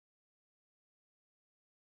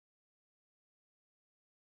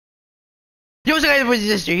Yo, what's up guys, it's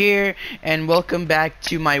Sister here, and welcome back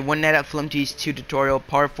to my One Night at Flumpty's 2 tutorial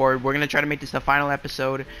part 4. We're gonna try to make this the final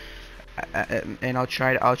episode, and I'll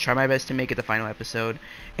try my best to make it the final episode.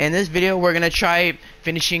 In this video, we're gonna try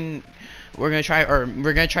making the,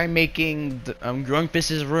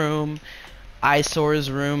 Grunkfist's room, Eyesore's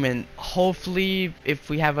room, and hopefully, if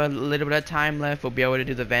we have a little bit of time left, we'll be able to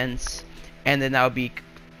do the vents, and then that'll be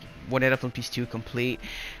One Night at Flumpty's 2 complete.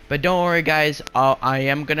 But don't worry guys, I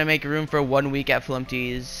am gonna make room for 1 week at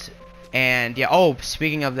Flumpty's. And yeah, oh,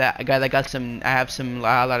 speaking of that, guys, I have a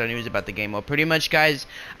lot of news about the game. Well, pretty much guys,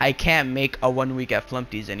 I can't make a 1 week at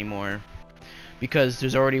Flumpty's anymore because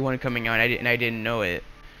there's already one coming out and I didn't know it.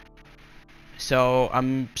 So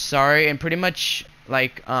I'm sorry. And pretty much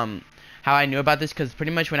like how I knew about this, because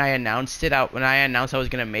pretty much when I announced I was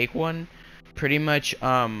gonna make one, pretty much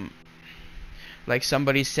like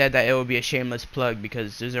somebody said that it would be a shameless plug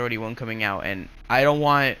because there's already one coming out, and I don't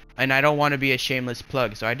want to be a shameless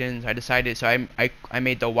plug, so I decided, so I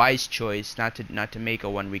made the wise choice not to make a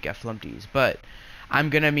 1 week at Flumpty's, but I'm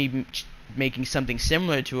gonna be making something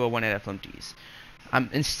similar to a 1 night at Flumpty's.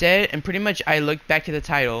 Instead, and pretty much I looked back to the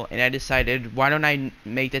title and I decided, why don't I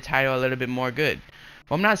make the title a little bit more good?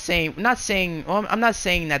 Well, I'm not saying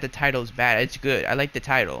that the title is bad. It's good. I like the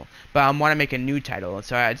title, but I want to make a new title.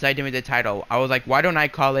 So I decided to make the title. I was like, why don't I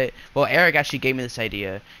call it? Well, Eric actually gave me this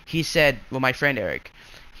idea. He said, well, my friend Eric,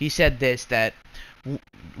 he said this, that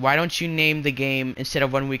why don't you name the game, instead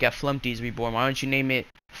of 1 week at Flumpty's Reborn, why don't you name it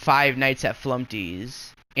 5 Nights at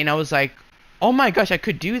Flumpty's? And I was like, oh my gosh, I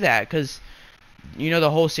could do that, because you know the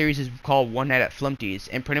whole series is called One Night at Flumpty's,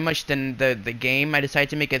 and pretty much then the game, I decided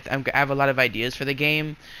to make it. I have a lot of ideas for the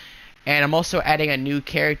game, and I'm also adding a new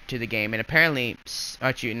character to the game. And apparently,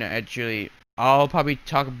 actually, I'll probably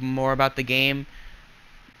talk more about the game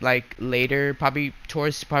like later, probably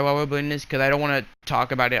while we're doing this, because I don't want to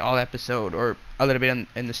talk about it all episode or a little bit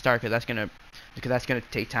in the start, because that's gonna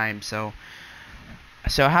take time. So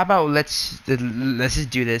how about let's just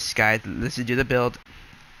do this, guys. Let's just do the build.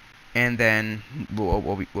 And then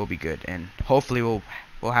we'll be good, and hopefully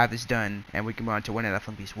we'll have this done, and we can move on to One Night at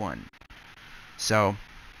Flumpty's 1. So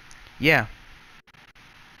yeah,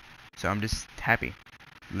 so I'm just happy.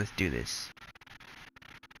 Let's do this.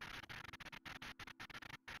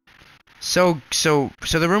 So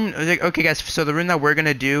the room, okay guys, so the room that we're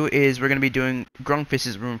gonna do is we're gonna be doing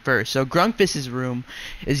Grunkfist's room first. So Grunkfist's room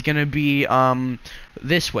is gonna be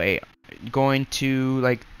this way, going to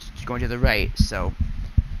the right. So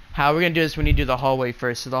how we're gonna do this, we need to do the hallway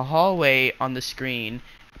first. So the hallway on the screen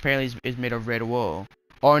apparently is made of red wool.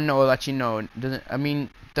 Or no, actually no, doesn't. I mean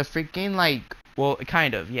the freaking well,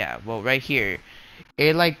 kind of, yeah. Well, right here,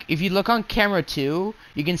 it if you look on camera too,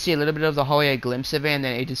 you can see a little bit of the hallway, a glimpse of it, and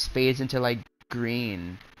then it just fades into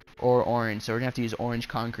green or orange. So we're gonna have to use orange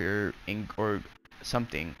concrete or ink or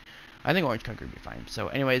something. I think orange concrete would be fine. So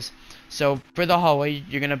anyways, so for the hallway,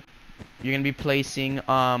 you're gonna be placing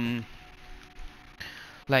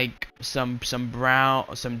some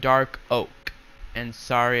dark oak. And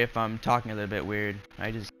sorry if I'm talking a little bit weird.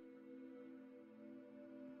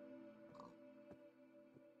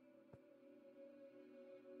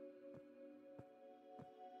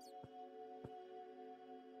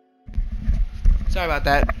 Sorry about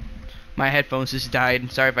that. My headphones just died.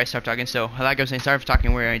 Sorry if I stopped talking. So like I was saying, sorry for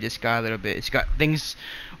talking weird. I just got a little bit.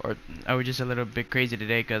 I was just a little bit crazy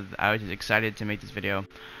today because I was just excited to make this video.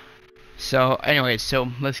 So anyways,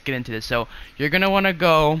 so let's get into this. So you're gonna want to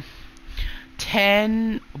go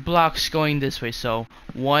 10 blocks going this way. So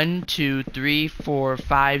 1 2 3 4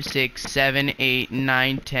 5 6 7 8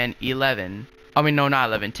 9 10 11. I mean, no, not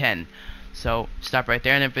 11, 10. So stop right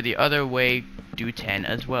there, and then for the other way, do 10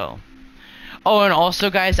 as well. Oh, and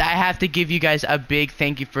also guys, I have to give you guys a big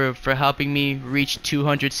thank you for helping me reach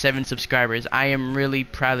 207 subscribers. I am really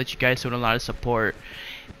proud that you guys showed a lot of support.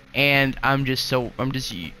 And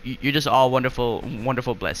you're just all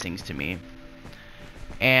wonderful blessings to me,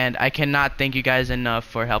 and I cannot thank you guys enough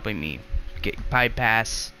for helping me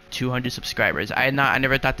bypass 200 subscribers. I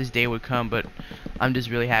never thought this day would come, but I'm just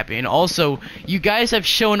really happy. And also, you guys have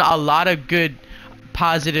shown a lot of good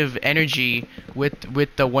positive energy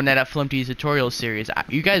with the One Night at Flumpty's tutorial series.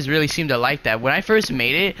 You guys really seem to like that. When I first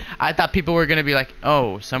made it, I thought people were gonna be like,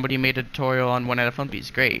 oh, somebody made a tutorial on One Night at Flumpty's,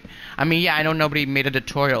 great. I mean, yeah, I know nobody made a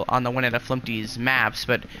tutorial on the One Night at Flumpty's maps,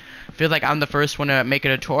 but I feel like I'm the first one to make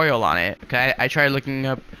a tutorial on it. Okay, I tried looking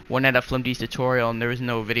up One Night at Flumpty's tutorial, and there was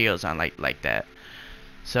no videos on like that.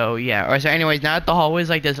 So yeah. Alright, so anyways, now that the hallway is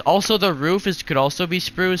like this, also the roof could also be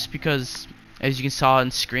spruce, because as you saw on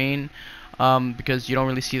screen, because you don't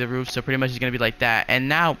really see the roof, so pretty much it's gonna be like that. And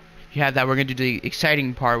now you have that, we're gonna do the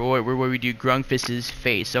exciting part where we do Grunkfist's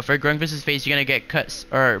face. So for Grunkfist's face, you're gonna get cuts,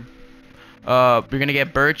 or you're gonna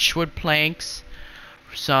get birch wood planks,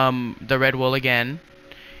 the red wool again,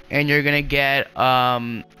 and you're gonna get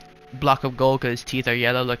block of gold because his teeth are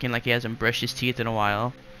yellow, looking like he hasn't brushed his teeth in a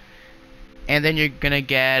while. And then you're gonna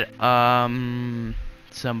get some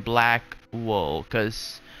black wool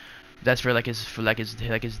because that's for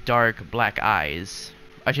his dark black eyes.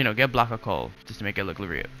 Actually, no, get block of coal just to make it look a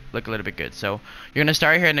little bit good. So you're gonna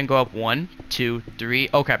start here and then go up 1, 2, 3.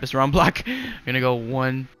 Oh crap, it's the wrong block. You're gonna go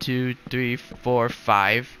 1, 2, 3, 4,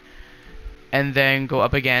 5, and then go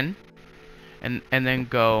up again, and then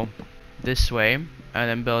go this way, and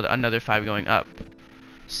then build another 5 going up.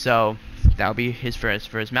 So that'll be his for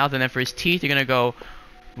his mouth, and then for his teeth, you're gonna go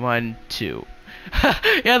 1, 2.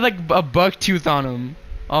 He had like a buck tooth on him.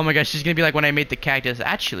 Oh my gosh, she's gonna be like when I made the cactus.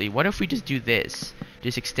 Actually, what if we just do this?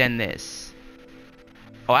 Just extend this.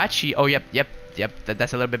 Oh, actually, oh yep.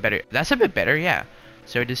 That's a little bit better. That's a bit better, yeah.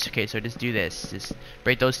 So just so just do this. Just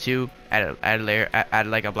break those two, add a layer, add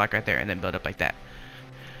like a block right there, and then build up like that.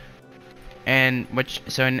 And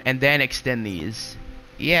then extend these.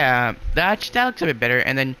 Yeah, that looks a bit better.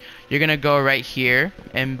 And then you're gonna go right here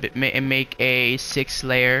and make a 6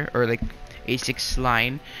 layer, or like a 6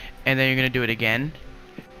 line, and then you're gonna do it again,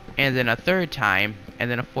 and then a 3rd time, and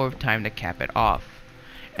then a 4th time to cap it off.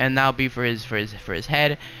 And that'll be for his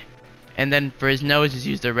head. And then for his nose, just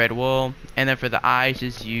use the red wool, and then for the eyes,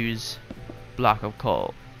 just use block of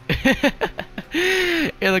coal.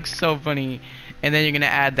 It looks so funny. And then you're gonna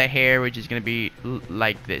add the hair, which is gonna be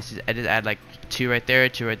like this. Just add like 2 right there,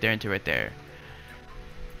 2 right there, and 2 right there.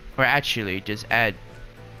 Or actually, just add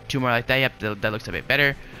 2 more like that. Yep, that looks a bit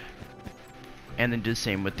better. And then do the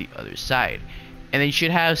same with the other side. And then you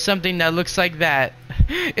should have something that looks like that.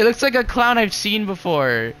 It looks like a clown I've seen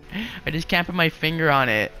before. I just can't put my finger on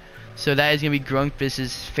it. So that is gonna be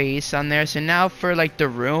Grunkfist's face on there. So now for like the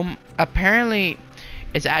room, apparently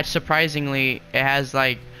it's surprisingly it has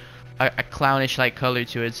like a clownish like color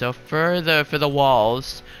to it. So for the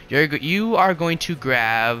walls, you are going to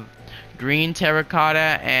grab green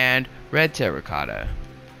terracotta and red terracotta.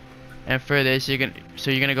 And for this, you're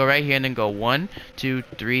gonna go right here and then go 1, 2,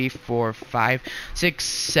 3, 4, 5, 6,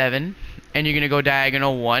 7, and you're gonna go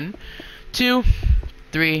diagonal 1, 2,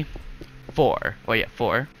 3, 4. Oh yeah,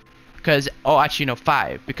 4. Because actually no,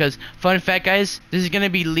 5. Because fun fact, guys, this is gonna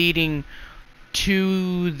be leading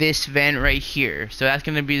to this vent right here. So that's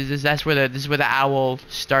gonna be this is where the owl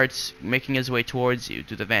starts making his way towards you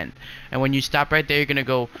to the vent. And when you stop right there, you're gonna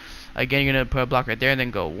go again. You're gonna put a block right there and then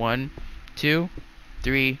go 1, 2,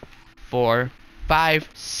 3, 4, 5,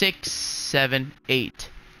 6, 7, 8.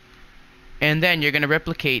 And then you're gonna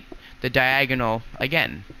replicate the diagonal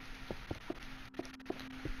again.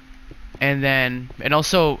 And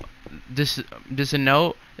also just a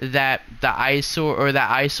note that the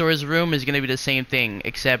eyesore's room is gonna be the same thing,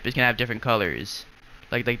 except it's gonna have different colors,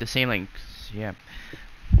 like the same lengths. Yeah.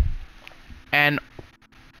 And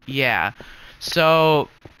yeah, so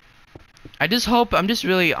I'm just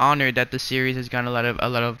really honored that the series has gotten a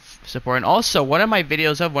lot of support. And also, one of my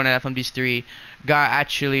videos of ONAF from these 3 got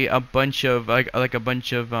actually a bunch of like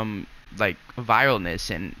viralness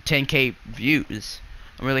and 10K views.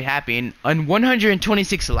 I'm really happy, and on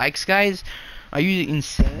 126 likes, guys. Are you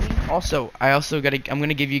insane? Also, I'm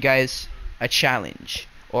gonna give you guys a challenge,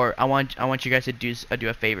 or I want you guys to do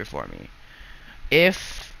a favor for me.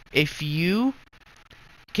 If you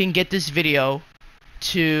can get this video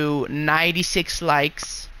to 96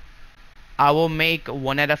 likes, I will make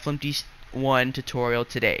one out of Flumpty's 1 tutorial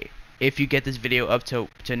today. If you get this video up to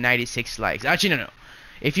 96 likes. Actually, no.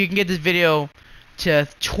 If you can get this video to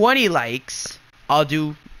 20 likes, I'll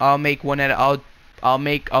get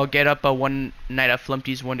up a one night of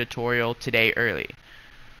Flumpty's 1 tutorial today early.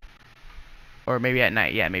 Or maybe at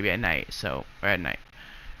night. Yeah, maybe at night. Or at night.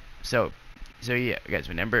 So yeah, guys,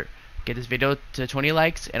 remember, get this video to 20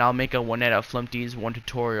 likes, and I'll make a one night of Flumpty's 1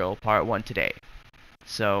 tutorial part 1 today.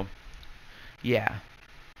 So yeah.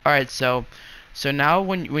 All right. So now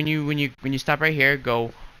when you stop right here,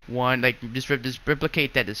 go 1, like just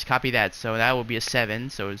replicate that, just copy that. So that will be a 7.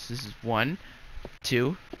 So this is 1,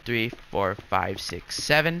 2, 3, 4, 5, 6,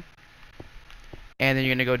 7, and then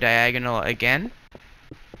you're gonna go diagonal again.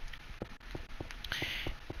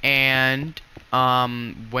 And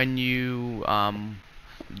when you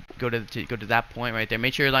go to that point right there,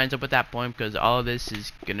 make sure it lines up with that point, because all of this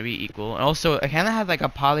is gonna be equal. And also, I kind of have like a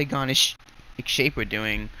polygonish shape we're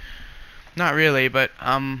doing. Not really, but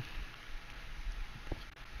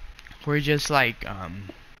we're just like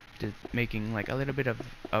making like a little bit of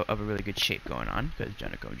a really good shape going on, because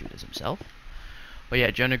Jonathan drew this himself. But yeah,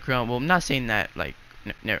 adrenochrome. Well, I'm not saying that. Like,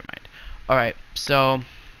 never mind. All right, so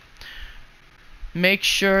make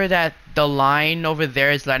sure that the line over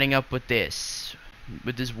there is lining up with this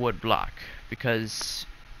wood block, because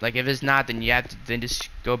like if it's not, then you have to then just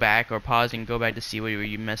go back or pause and go back to see where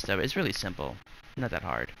you messed up. It's really simple, not that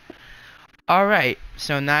hard. Alright,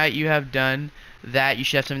 so now that you have done that, you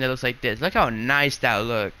should have something that looks like this. Look how nice that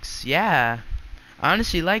looks. Yeah, I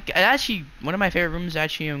honestly like, actually one of my favorite rooms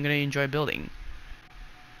actually I'm gonna enjoy building.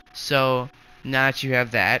 So now that you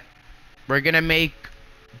have that, we're gonna make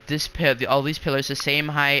this all these pillars the same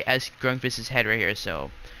height as Grunkfist's head right here,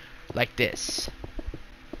 so like this.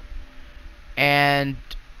 And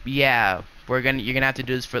yeah, you're gonna have to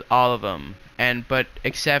do this for all of them, but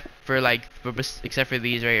except for except for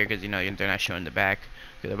these right here, because you know they're not showing the back,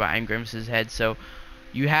 because they're behind Grimace's head. So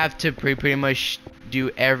you have to pretty much do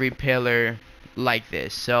every pillar like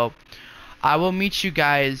this. So I will meet you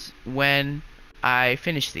guys when I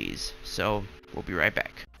finish these. So we'll be right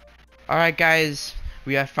back. Alright guys,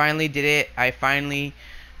 we have finally did it. I finally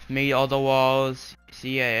made all the walls.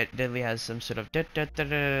 See, yeah, it definitely has some sort of thing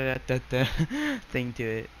to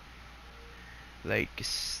it. Like,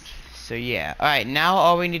 so yeah. Alright, now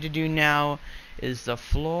all we need to do now is the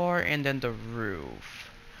floor and then the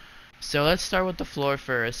roof. So let's start with the floor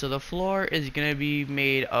first. So the floor is gonna be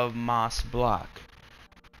made of moss block.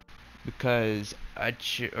 Because,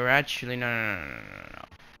 actually, no.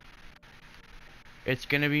 It's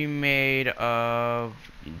gonna be made of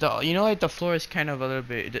like the floor is kind of a little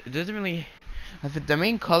bit. It doesn't really. The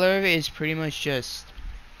main color of it is pretty much just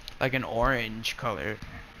like an orange color.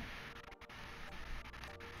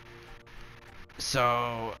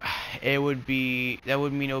 So that would mean it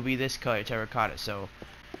would be this color, terracotta. So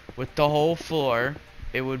with the whole floor,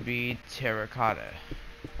 it would be terracotta.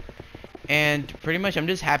 And pretty much, I'm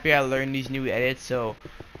just happy I learned these new edits, so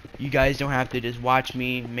you guys don't have to just watch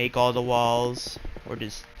me make all the walls or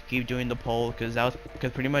just keep doing the pole, because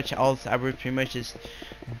pretty much I was pretty much just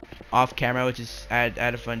off camera, which is I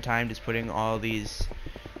had a fun time just putting all these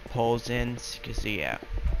poles in, because yeah.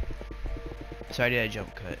 So I did a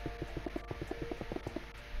jump cut.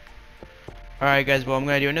 Alright guys, well I'm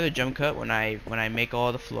gonna do another jump cut when I make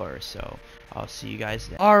all the floors, so I'll see you guys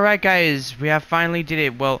then. Alright guys, we have finally did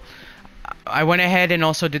it. Well, I went ahead and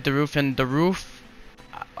also did the roof, and the roof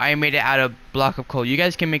I made it out of block of coal. You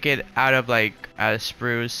guys can make it out of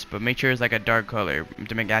spruce, but make sure it's like a dark color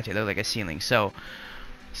to make it actually look like a ceiling. So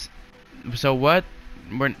what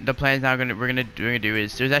the plan is now we're gonna do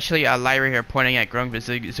is, there's actually a light right here pointing at Grunk.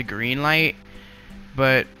 It's a green light,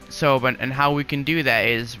 and how we can do that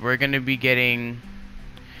is we're gonna be getting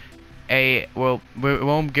we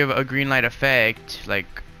won't give a green light effect like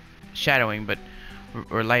shadowing,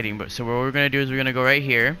 or lighting, but so what we're gonna do is we're gonna go right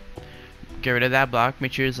here, get rid of that block,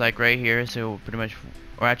 make sure it's like right here, so pretty much,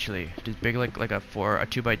 or actually just big like a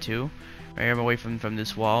 2x2 right here away from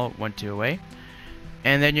this wall, 1-2 away,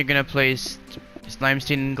 and then you're gonna place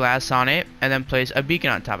limestone glass on it, and then place a beacon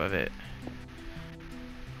on top of it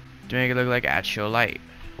to make it look like actual light.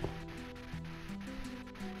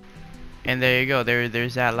 And there you go,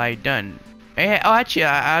 there's that light done. Hey, oh actually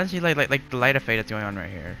I honestly like the light effect that's going on right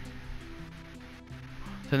here.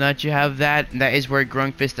 So now that you have that is where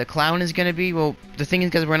Grunkfist the clown is gonna be. Well, the thing is,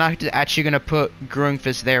 because we're not actually gonna put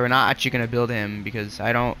Grunkfist there, we're not actually gonna build him, because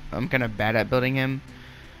I'm kind of bad at building him.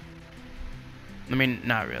 I mean,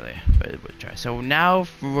 not really, but we'll try. So now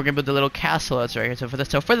we're gonna build the little castle that's right here. So for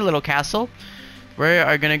the little castle, we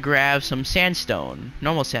are gonna grab some sandstone,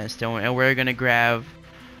 normal sandstone, and we're gonna grab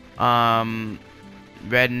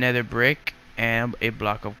red nether brick and a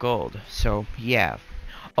block of gold. So yeah.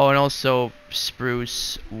 Oh, and also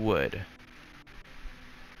spruce wood.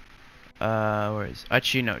 Where is?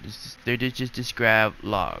 Actually, no. Just grab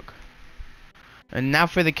log. And now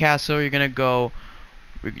for the castle, you're gonna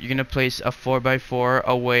place a 4x4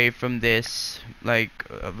 away from this,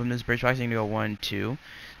 from this bridge box. You're gonna go 1, 2,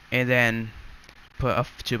 and then put a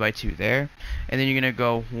 2x2 there, and then you're gonna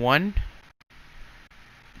go 1,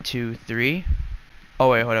 2, 3.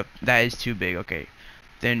 Oh wait, hold up. That is too big. Okay,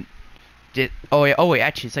 then. Oh wait,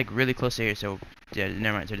 actually it's like really close to here, so yeah,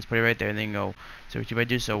 never mind. So just put it right there and then go, so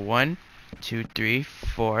 2x2, so 1, 2, 3,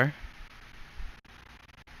 4,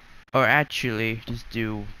 or actually just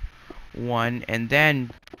do 1 and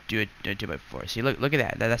then do a 2x4. See, look at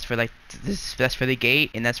that. That's for like that's for the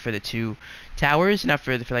gate, and that's for the 2 towers, not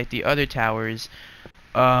for like the other towers.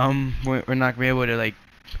 We're not gonna be able to like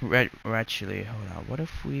or actually, hold on, what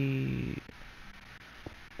if we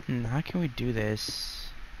how can we do this?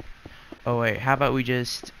 Oh wait, how about we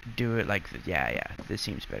just do it like yeah, this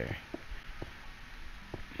seems better.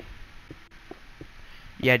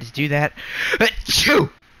 Yeah, just do that.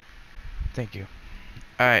 Achoo! Thank you.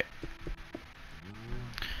 All right.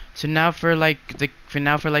 So now for like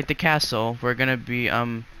the castle, we're gonna be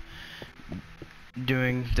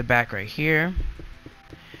doing the back right here,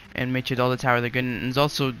 and make sure all the towers are good. And it's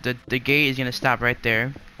also the gate is gonna stop right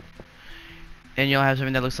there, and you'll have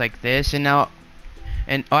something that looks like this. And now,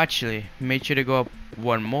 oh, actually, make sure to go up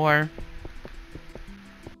one more,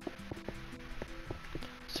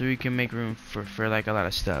 so we can make room for like a lot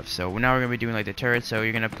of stuff. So now we're gonna be doing like the turret. So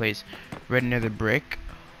you're gonna place red near the brick.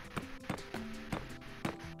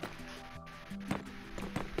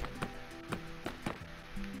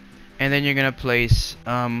 And then you're gonna place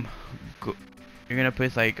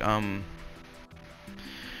like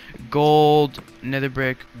gold nether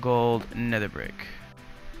brick, gold nether brick.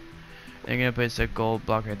 Then you're gonna place a gold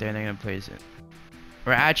block right there, and they're gonna place it.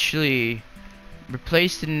 Or actually,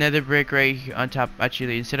 replace the nether brick right here on top.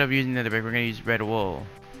 Actually, instead of using nether brick, we're gonna use red wool.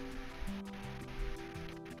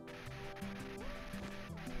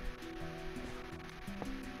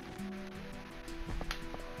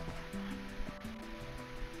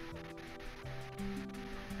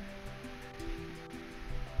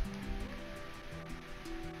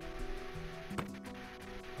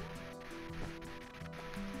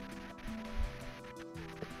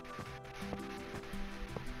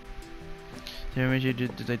 So make sure you do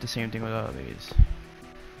like the same thing with all of these.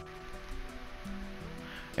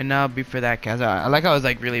 And now before that castle, I like how it's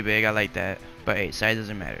like really big. I like that, but hey, size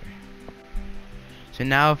doesn't matter. So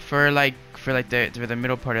now for the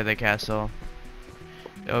middle part of the castle,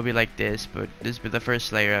 it will be like this, but this will be the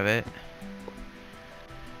first layer of it.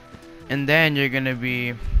 And then you're gonna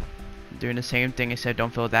be doing the same thing, except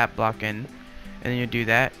don't fill that block in, and then you do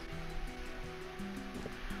that.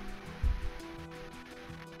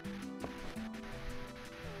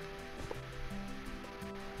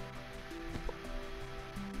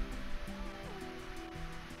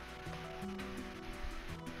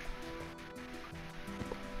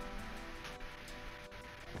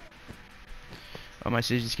 Oh, my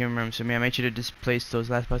sister just came remember, so man, I made sure to just place those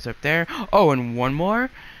last blocks up there. Oh, and one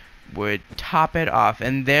more would top it off,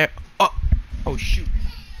 and there. Oh shoot.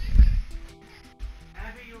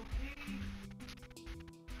 Abby, you okay?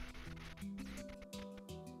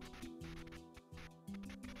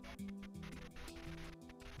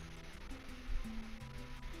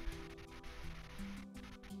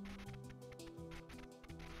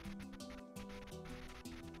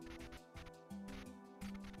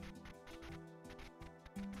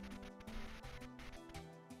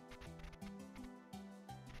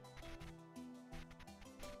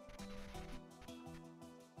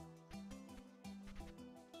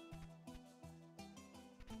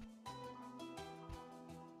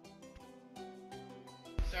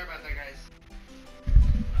 Sorry about that, guys.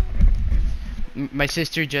 My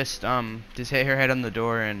sister just hit her head on the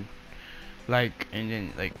door, and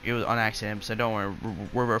then like it was on accident. So don't worry,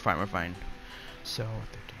 we're fine, we're fine. So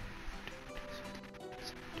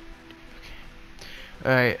 13,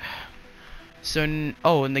 all right. So and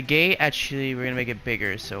the gate, actually we're gonna make it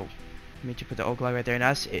bigger. So let me put the oak log right there, and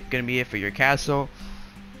that's gonna be it for your castle.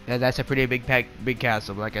 Yeah, that's a pretty big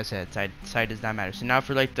castle. But like I said, side does not matter. So now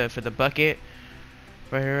for the bucket.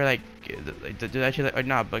 Right here, like actually, or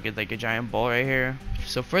not bucket, like a giant bowl right here.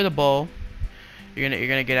 So for the bowl, you're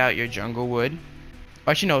gonna get out your jungle wood.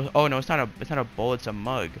 Actually, no. Oh no, it's not a bowl. It's a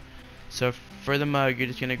mug. So for the mug, you're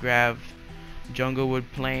just gonna grab jungle wood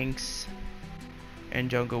planks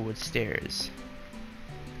and jungle wood stairs.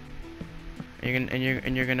 And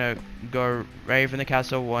you're gonna go right here from the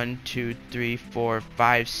castle. 1, 2, 3, 4,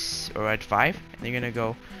 5, or at 5. And you're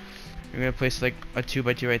gonna place like a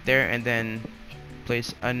 2x2 right there, and then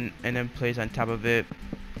place and then place on top of it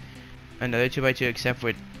another 2x2, except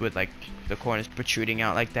with like the corners protruding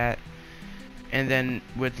out like that. And then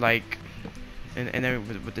with like and then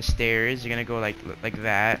with the stairs, you're gonna go like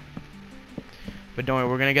that. But don't worry,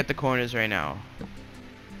 we're gonna get the corners right now.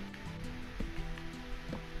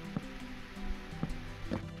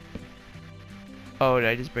 Oh, did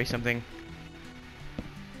I just break something?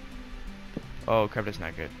 Oh crap, that's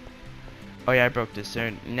not good. Oh yeah, I broke this.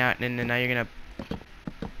 So now you're gonna.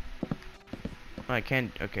 Oh, I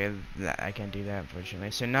can't. Okay, I can't do that,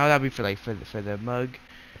 unfortunately. So now that'll be for the mug.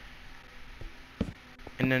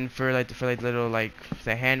 And then for little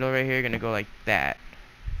the handle right here, you're gonna go like that.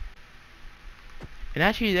 And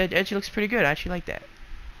actually, that actually looks pretty good. I actually like that.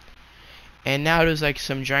 And now there's like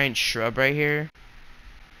some giant shrub right here.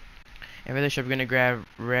 And for the shrub, we're gonna grab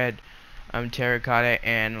red terracotta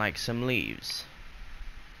and like some leaves.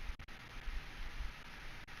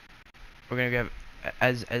 We're gonna grab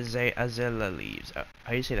azalea leaves.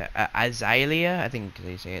 How do you say that? Azalea, I think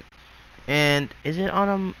they say it. And is it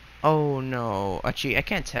on Oh no, actually I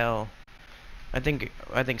can't tell. I think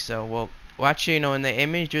so. Well, actually, no. In the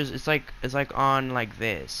image, it's like on like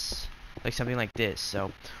this, like something like this.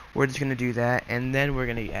 So we're just gonna do that, and then we're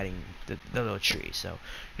gonna be adding the little tree. So I'm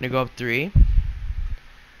gonna go up 3.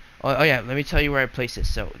 Oh yeah, let me tell you where I place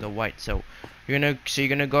this. So the white. So you're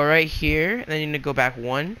gonna go right here, and then you're gonna go back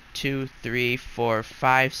 1, 2, 3, 4,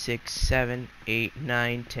 5, 6, 7, 8,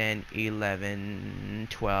 9, 10, 11,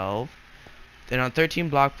 12. Then on 13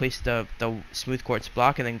 block, place the smooth quartz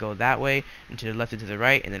block, and then go that way, and to the left and to the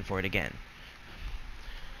right, and then forward again.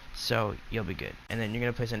 So you'll be good. And then you're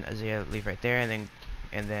gonna place an azalea leaf right there,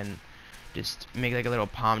 and then just make like a little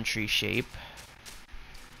palm tree shape,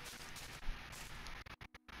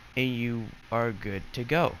 and you are good to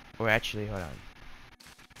go. Or actually, hold on.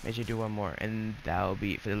 Maybe you do one more, and that'll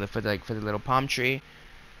be for the little palm tree,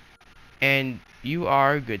 and you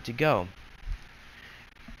are good to go.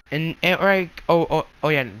 And right. Oh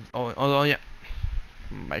yeah. Oh yeah.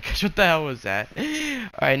 Oh my gosh, what the hell was that?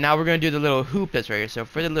 Alright, now we're gonna do the little hoop that's right here. So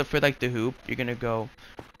for the hoop, you're gonna go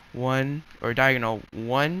diagonal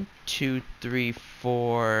 1, 2, 3,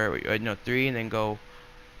 4. No, 3, and then go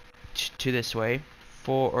to this way.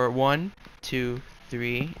 4 or 1, 2,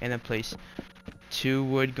 3, and then place 2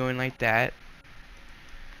 wood going like that.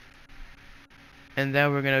 And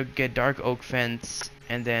then we're gonna get dark oak fence,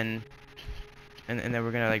 and then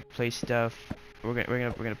we're gonna like place stuff. We're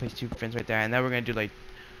gonna place 2 fence right there, and then we're gonna do like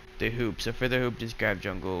the hoop. So for the hoop, just grab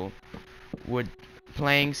jungle wood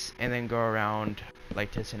planks, and then go around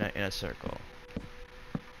like this in a circle.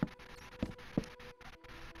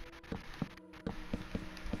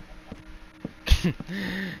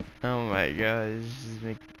 Oh my gosh,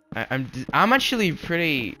 I'm actually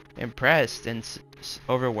pretty impressed and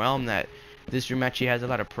overwhelmed that this room actually has a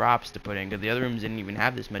lot of props to put in, because the other rooms didn't even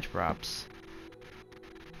have this much props.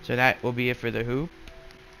 So that will be it for the hoop.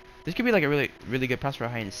 This could be like a really good props for a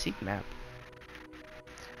hide and seek map.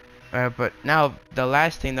 But now the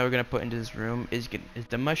last thing that we're gonna put into this room is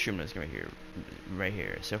the mushroom that's right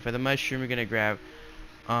here. So for the mushroom, we're gonna grab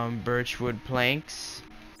birchwood planks,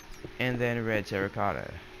 and then red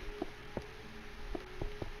terracotta.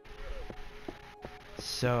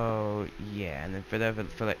 So yeah, and then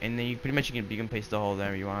and then you can place the hole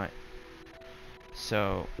there if you want.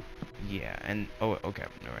 So yeah, and okay,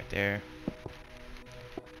 no, right there.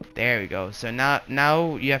 There we go. So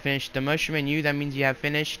now you have finished the mushroom, and that means you have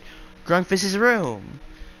finished Grunkfist's room.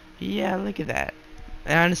 Yeah, look at that.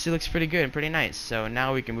 It honestly looks pretty good and pretty nice. So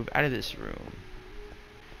now we can move out of this room.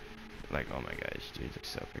 Like, oh my gosh, dude, it looks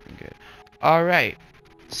so freaking good. Alright.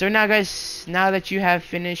 So now guys, now that you have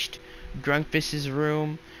finished Grunkfist's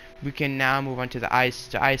room, we can now move on to the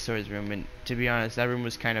Eyesore's room. And to be honest, that room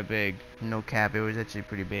was kind of big. No cap, it was actually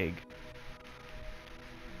pretty big.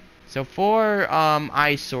 So for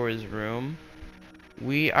Eyesore's room,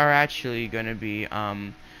 we are actually gonna be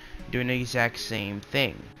doing the exact same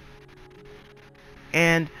thing.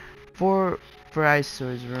 And for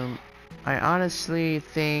Eyesore's room, I honestly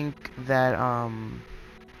think that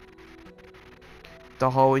the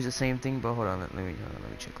hallway's the same thing, but hold on, let me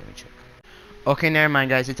check. Okay, never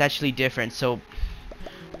mind guys, it's actually different. So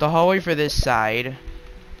the hallway for this side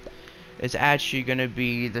is actually gonna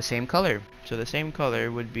be the same color. So the same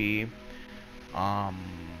color would be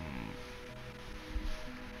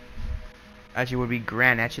actually would be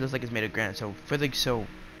granite. Actually looks like it's made of granite. So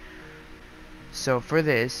for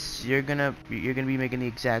this, you're gonna be making the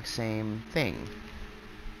exact same thing.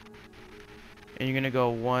 And you're gonna go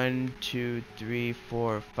 1, 2, 3,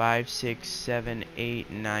 4, 5, 6, 7, 8,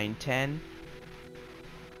 9, 10.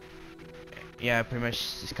 Yeah, pretty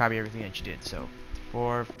much just copy everything that you did. So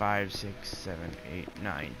 4, 5, 6, 7, 8,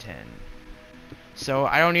 9, 10. So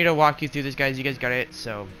I don't need to walk you through this, guys. You guys got it.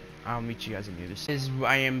 So I'll meet you guys in the other side.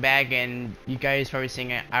 I am back, and you guys probably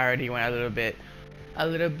seeing I already went a little bit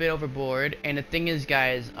overboard. And the thing is,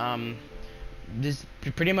 guys, this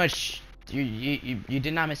pretty much you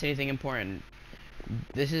did not miss anything important.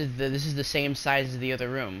 This is the same size as the other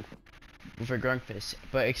room for Grunkfist,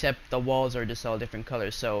 but except the walls are just all different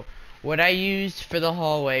colors. So what I used for the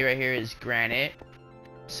hallway right here is granite.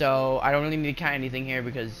 So I don't really need to count anything here,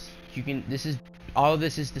 because all of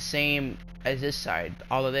this is the same as this side.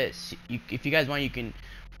 All of this, if you guys want, you can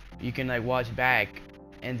like watch back,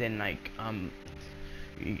 and then like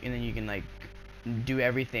you can like do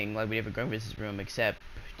everything like we did for Grunkfist's room, except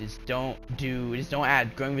just don't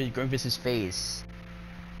add Grunkfist's face,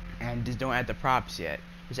 and just don't add the props yet.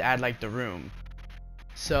 Just add like the room.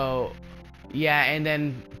 So yeah, and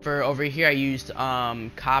then for over here I used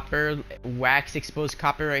copper wax exposed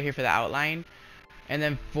copper right here for the outline. And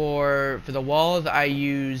then for the walls, I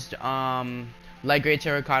used light gray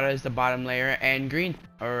terracotta as the bottom layer, and green,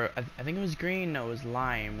 or I think it was green. No, it was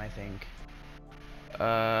lime, I think.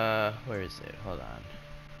 Where is it? Hold on.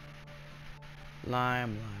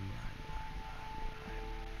 Lime.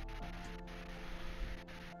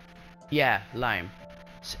 Yeah, lime.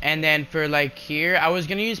 And then for like here, I was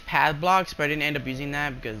gonna use pad blocks, but I didn't end up using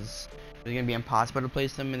that because it was gonna be impossible to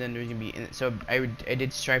place them, and then there's gonna be so I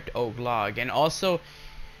did striped oak log, and also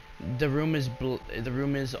the room is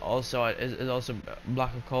also a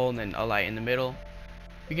block of coal and then a light in the middle.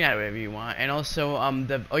 You can add whatever you want, and also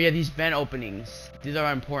these vent openings, these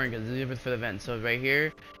are important because these are for the vents. So right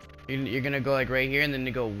here, you're gonna go like right here, and then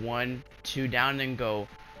you go 1, 2 down, and then go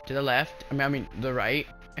to the left. I mean the right,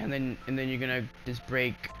 and then you're gonna just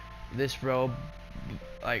break this row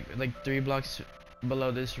like 3 blocks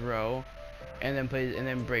below this row, and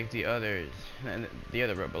then break the others and the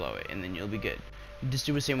other row below it, and then you'll be good. Just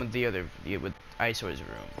do the same with with Eyesore's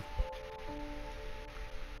room.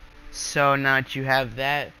 So now that you have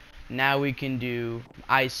that, now we can do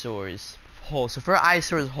Eyesore's hole. So for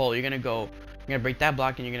Eyesore's hole, you're gonna break that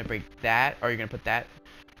block, and you're gonna break that, or you're gonna put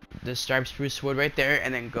the striped spruce wood right there,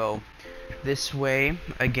 and then go this way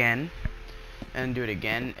again, and do it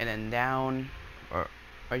again, and then down, or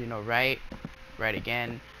right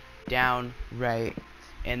again, down, right,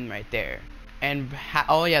 and right there. And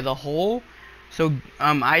oh yeah, the hole. So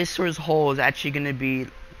Eyesore's hole is actually gonna be a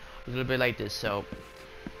little bit like this. So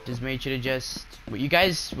just make sure to you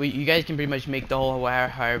guys can pretty much make the hole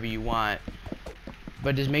however you want,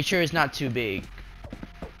 but just make sure it's not too big,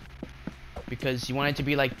 because you want it to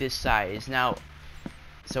be like this size. Now,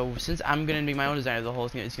 so since I'm gonna make my own design of the hole,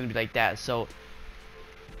 it's gonna be like that. So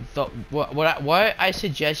what I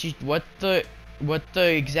suggest you, what the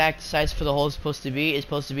exact size for the hole is supposed to be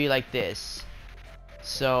like this.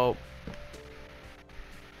 So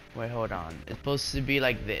wait, hold on. It's supposed to be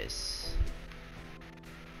like this.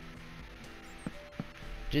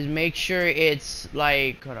 Just make sure it's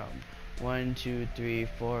like, hold on. 1, 2, 3,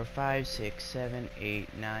 4, 5, 6, 7,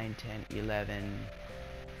 8, 9, 10, 11,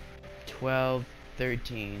 12,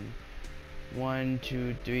 13. 1,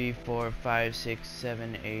 2, 3, 4, 5, 6,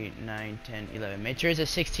 7, 8, 9, 10, 11. Make sure it's a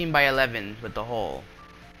 16 by 11 with the hole.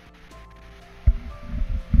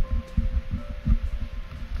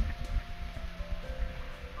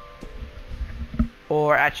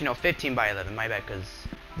 Or actually no, 15 by 11, my bad, because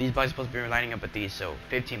these blocks are supposed to be lining up with these, so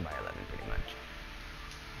 15 by 11 pretty much.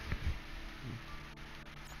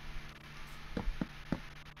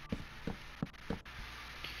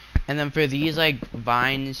 And then for these like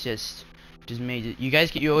vines, just made it. You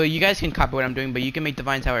guys can copy what I'm doing, but you can make the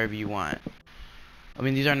vines however you want. I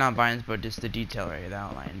mean, these are not vines, but just the detail right here, the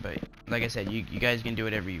outline. But like I said, you guys can do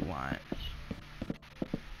whatever you want.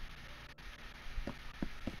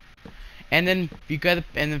 And then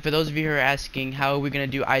for those of you who are asking how are we gonna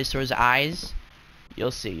do Eyesore's eyes, you'll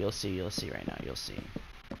see right now, you'll see.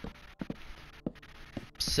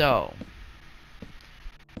 So,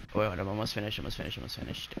 wait, hold on, I'm almost finished.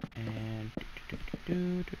 And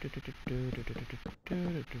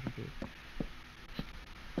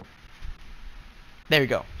there we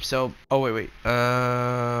go. So, oh wait,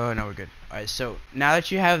 no, we're good. Alright, so now that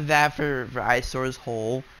you have that for Eyesore's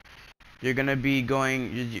hole, you're gonna be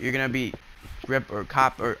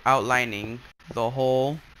outlining the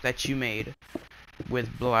hole that you made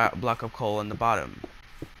with block of coal in the bottom.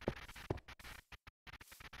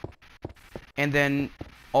 And then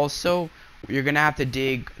also you're gonna have to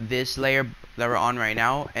dig this layer that we're on right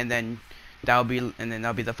now, and then that'll be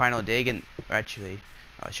the final dig. And actually,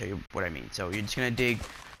 I'll show you what I mean. So you're just gonna dig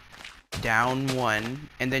down 1,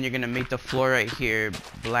 and then you're gonna make the floor right here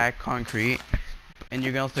black concrete, and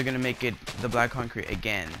you're also gonna make it the black concrete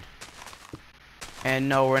again. And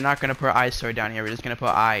no, we're not gonna put Eyesore down here. We're just gonna put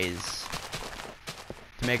eyes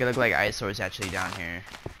to make it look like Eyesore is actually down here.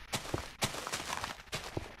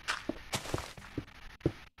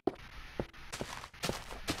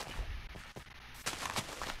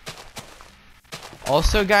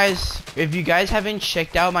 Also, guys, if you guys haven't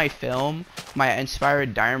checked out my film, my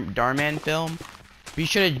inspired Darman film, be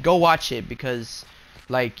sure to go watch it, because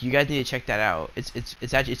like you guys need to check that out.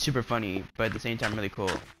 It's actually super funny, but at the same time really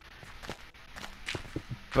cool.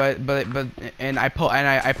 And I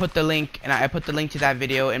put the link to that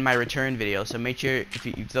video in my return video. So make sure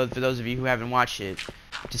for those of you who haven't watched it,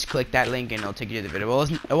 just click that link and it'll take you to the video. Well,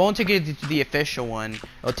 it won't take you to the official one.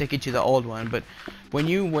 It'll take you to the old one. But when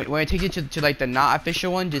it takes you to like the not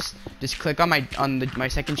official one, just click on my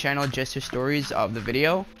second channel, Just Your Stories of the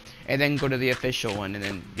video, and then go to the official one, and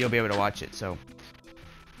then you'll be able to watch it. So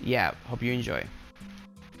yeah, hope you enjoy.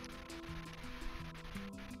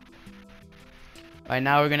 Alright,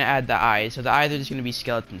 now we're gonna add the eyes. So the eyes are just gonna be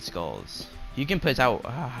skeleton skulls. You can put out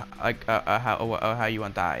how you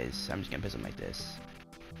want the eyes. I'm just gonna put them like this.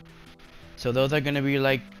 So those are gonna be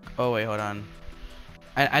like, oh wait, hold on.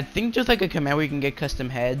 I think there's like a command where you can get custom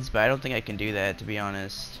heads, but I don't think I can do that, to be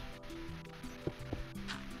honest.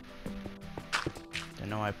 I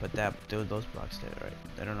know I put that those blocks there, right?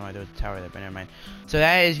 I don't know why there's a tower there, but never mind. So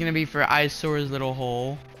that is gonna be for Eyesore's little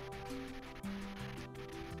hole.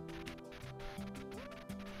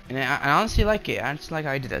 And I honestly like it. I honestly like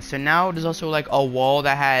how I did that. So now there's also like a wall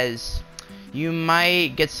that has, you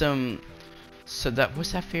might get some. So that,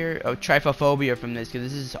 what's that fear? Oh, trypophobia from this, because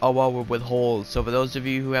this is a wall with holes. So for those of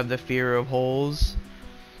you who have the fear of holes,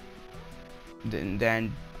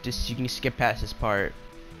 then just you can skip past this part.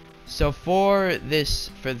 So for this,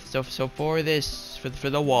 for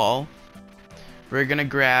the wall, we're gonna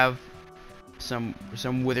grab some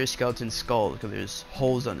wither skeleton skulls, because there's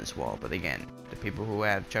holes on this wall. But again, the people who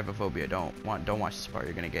have trypophobia don't watch this part.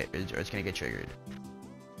 You're gonna get, or it's gonna get triggered.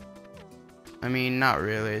 I mean, not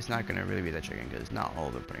really. It's not gonna really be that triggering because not all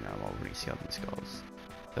of them putting on all putting skeleton skulls.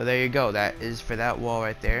 So there you go. That is for that wall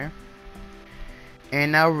right there.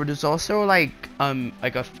 And now there's also like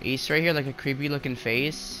a face right here, like a creepy looking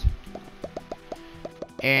face.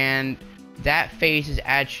 And that face is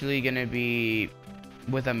actually gonna be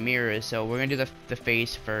with a mirror. So we're gonna do the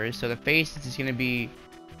face first. So the face is just gonna be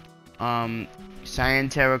cyan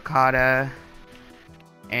terracotta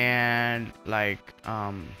and like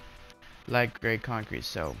gray concrete.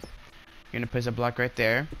 So you're gonna place a block right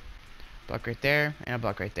there, and a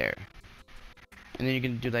block right there, and then you're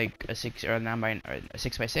gonna do like a 6 or a 9 by or a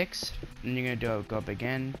 6 by 6. And you're gonna go up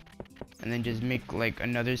again, and then just make like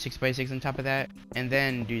another 6 by 6 on top of that, and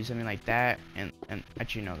then do something like that, and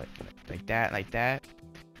actually no, like that,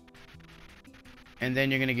 and then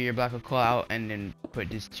you're gonna get your block of coal out, and then put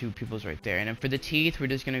just 2 pupils right there. And then for the teeth, we're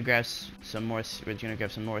just gonna grab some more. We're gonna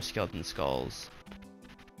grab some more skeleton skulls.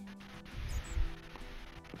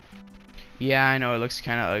 Yeah, I know it looks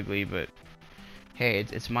kind of ugly, but hey,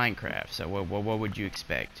 it's Minecraft, so what would you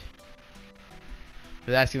expect?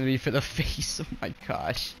 But that's gonna be for the face. Oh my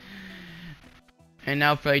gosh! And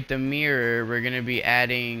now for like the mirror, we're gonna be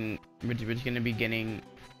adding. We're just gonna be getting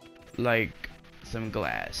like some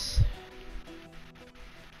glass,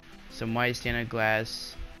 some white standard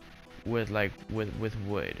glass with like with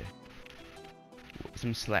wood,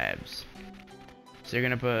 some slabs. So you're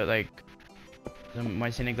gonna put like some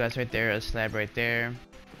white standard glass right there, a slab right there.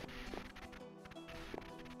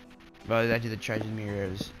 Well, that's actually the trash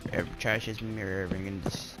mirrors. Trash is mirror. We're gonna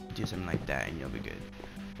just do something like that, and you'll be good.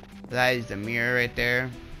 That is the mirror right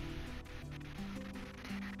there.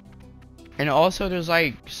 And also, there's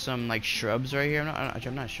like some like shrubs right here.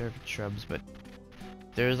 I'm not sure if it's shrubs, but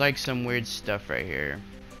there's like some weird stuff right here.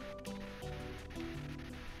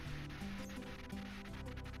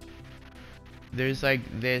 There's like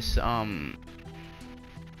this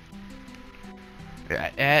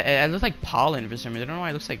it looks like pollen for some reason. I don't know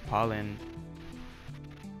why it looks like pollen.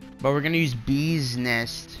 But we're gonna use bee's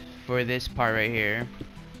nest for this part right here,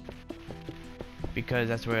 because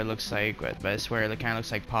that's what it looks like. But I swear it kind of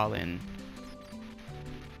looks like pollen.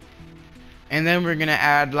 And then we're gonna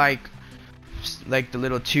add like the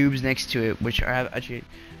little tubes next to it, which are actually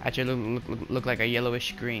look like a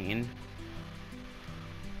yellowish green.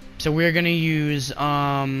 So we're gonna use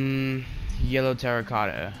yellow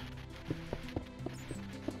terracotta.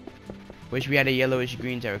 Wish we had a yellowish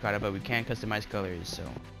green terracotta, but we can't customize colors, so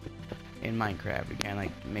in Minecraft we can't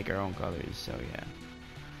like make our own colors, so yeah.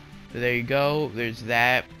 So there you go, there's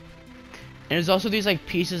that. And there's also these like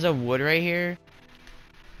pieces of wood right here.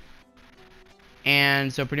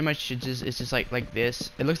 And so pretty much it's just like this.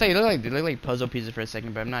 It looks like they look like puzzle pieces for a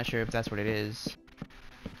second, but I'm not sure if that's what it is.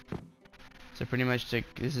 So pretty much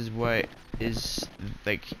like this is what is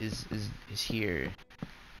like is here.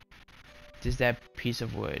 Just that piece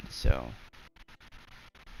of wood. So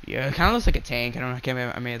yeah, it kind of looks like a tank. I don't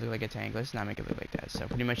know. I made it look like a tank. Let's not make it look like that. So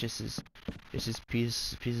pretty much this is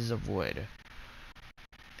pieces of wood,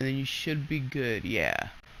 and then you should be good. Yeah.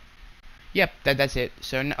 Yep. That's it.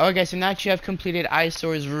 So okay. So now that you have completed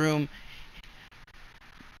Eyesore's room,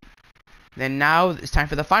 then now it's time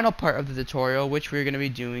for the final part of the tutorial, which we're gonna be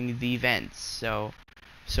doing the vents. So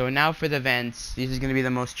now for the vents, this is gonna be the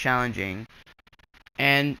most challenging.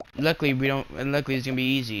 And luckily it's gonna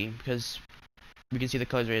be easy because we can see the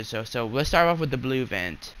colors right. So let's start off with the blue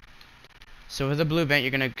vent. So with the blue vent,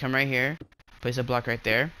 you're gonna come right here, place a block right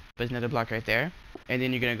there, place another block right there, and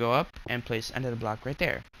then you're gonna go up and place another block right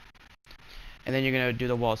there. and then you're gonna do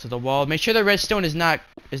the wall. So the wall, make sure the redstone is not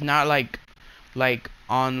like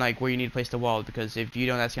on like where you need to place the wall, because if you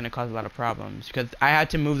don't, that's gonna cause a lot of problems. Because I had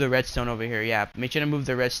to move the redstone over here. Yeah, make sure to move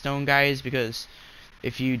the redstone, guys, because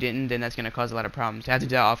if you didn't, then that's gonna cause a lot of problems. I had to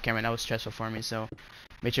do that off camera, and that was stressful for me. So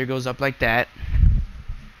make sure it goes up like that.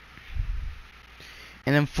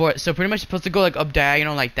 And then so pretty much supposed to go like up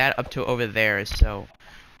diagonal like that up to over there. So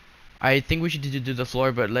I think we should do the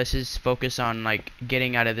floor, but let's just focus on like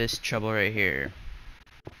getting out of this trouble right here.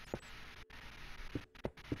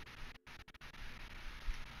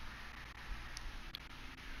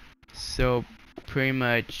 So pretty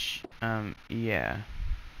much, yeah.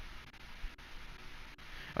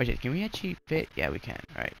 Okay, can we actually fit? Yeah, we can.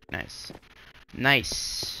 All right, nice,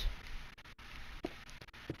 nice.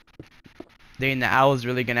 Then the owl's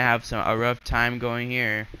really gonna have a rough time going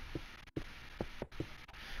here.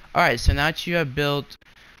 All right, so now that you have built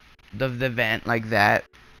the vent like that,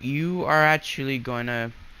 you are actually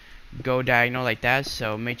gonna go diagonal like that.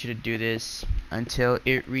 So make sure to do this until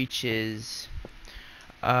it reaches.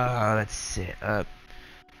 Let's see. I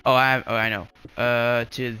know.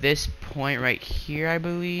 To this point right here, I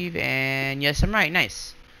believe, and yes, I'm right.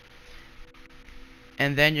 Nice.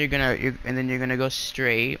 And then you're gonna go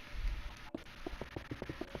straight.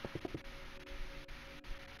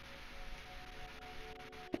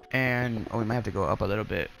 And we might have to go up a little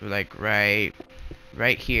bit, like right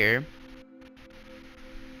here.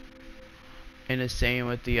 And the same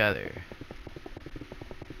with the other.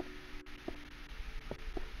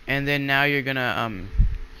 And then now you're gonna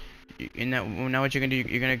now what you're gonna do,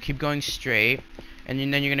 you're gonna keep going straight, and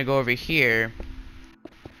then you're gonna go over here,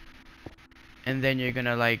 and then you're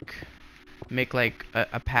gonna like make like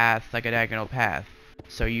a path, like a diagonal path,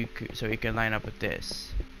 so you can line up with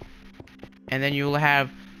this, and then you'll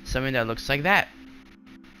have something that looks like that.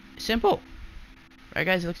 Simple, right,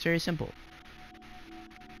 guys? It looks very simple.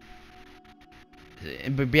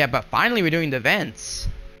 But yeah, but finally we're doing the vents.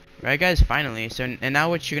 Right, guys, finally. So, and now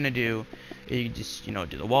what you're gonna do is you just,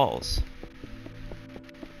 do the walls.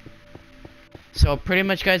 So pretty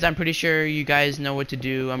much, guys, I'm pretty sure you guys know what to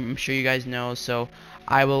do. I'm sure you guys know. So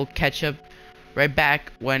I will catch up right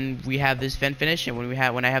back when we have this vent finished and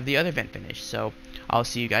when I have the other vent finished. So I'll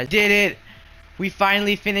see you guys. Did it! We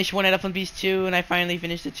finally finished one at Piece 2, and I finally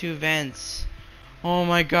finished the 2 vents. Oh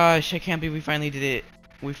my gosh, I can't believe we finally did it.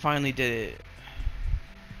 We finally did it.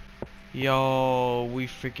 Yo, we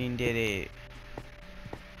freaking did it.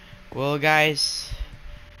 Well, guys,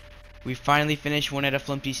 we finally finished one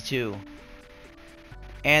at Piece 2.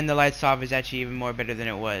 And the lights off is actually even more better than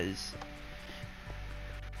it was.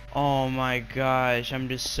 Oh my gosh, I'm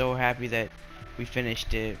just so happy that we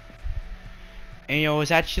finished it. And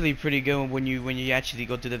it's actually pretty good when you actually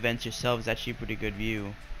go through the vents yourself. It's actually a pretty good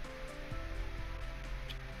view.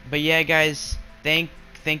 But yeah, guys, thank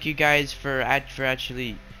you guys for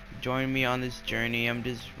actually join me on this journey. I'm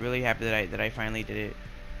just really happy that I finally did it.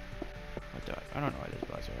 I don't know why this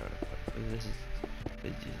box let's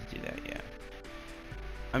just do that. Yeah,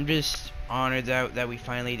 I'm just honored that we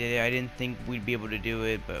finally did it. I didn't think we'd be able to do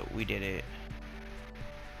it, but we did it.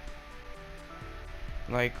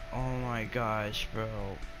 Like, oh my gosh, bro,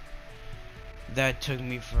 that took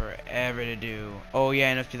me forever to do. Oh yeah,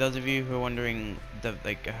 and if those of you who are wondering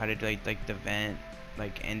how to do like the vent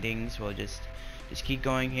endings, well, just keep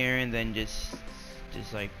going here, and then just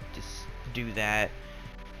do that.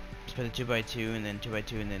 Just put the 2x2 and then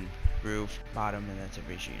 2x2 and then roof, bottom, and that's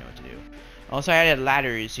pretty sure you know what to do. Also, I added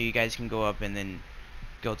ladders so you guys can go up and then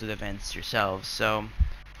go through the vents yourselves. So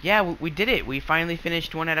yeah, we did it. We finally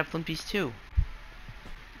finished one at Piece 2.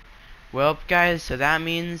 Well, guys, so that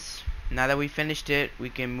means now that we finished it, we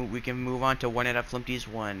can move on to one at Piece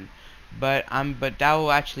 1. But that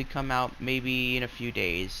will actually come out maybe in a few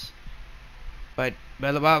days. But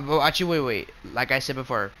actually, wait. Like I said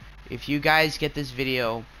before, if you guys get this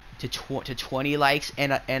video to 20 likes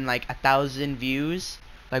and like 1,000 views,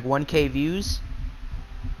 like 1K views.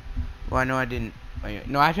 Well, I know I didn't.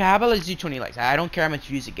 No, how about let's do 20 likes? I don't care how much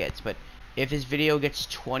views it gets, but if this video gets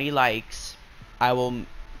 20 likes, I will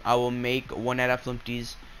make one at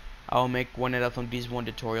Flimpties. I will make one at Flimpties 1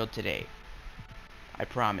 tutorial today. I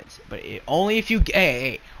promise. But only if you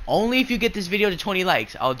only if you get this video to 20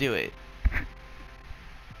 likes, I'll do it.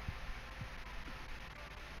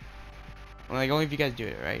 Like, only if you guys do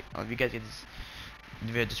it, right? If you guys get this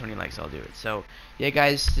video to 20 likes, I'll do it. So yeah,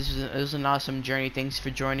 guys, this was an awesome journey. Thanks for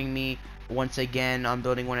joining me once again on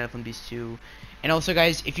building one at Flimpties 2. And also,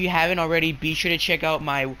 guys, if you haven't already, be sure to check out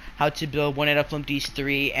my how to build one at Flimpties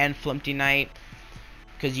 3 and Flimpty Night,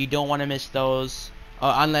 because you don't want to miss those.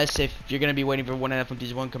 Unless if you're gonna be waiting for one NFMTs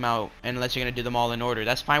to come out, and unless you're gonna do them all in order,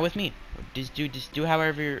 that's fine with me. Just do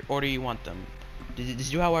however order you want them.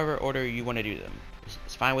 Just do however order you want to do them.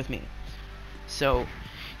 It's fine with me. So,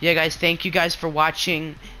 yeah, guys, thank you guys for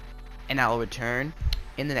watching, and I'll return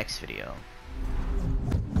in the next video.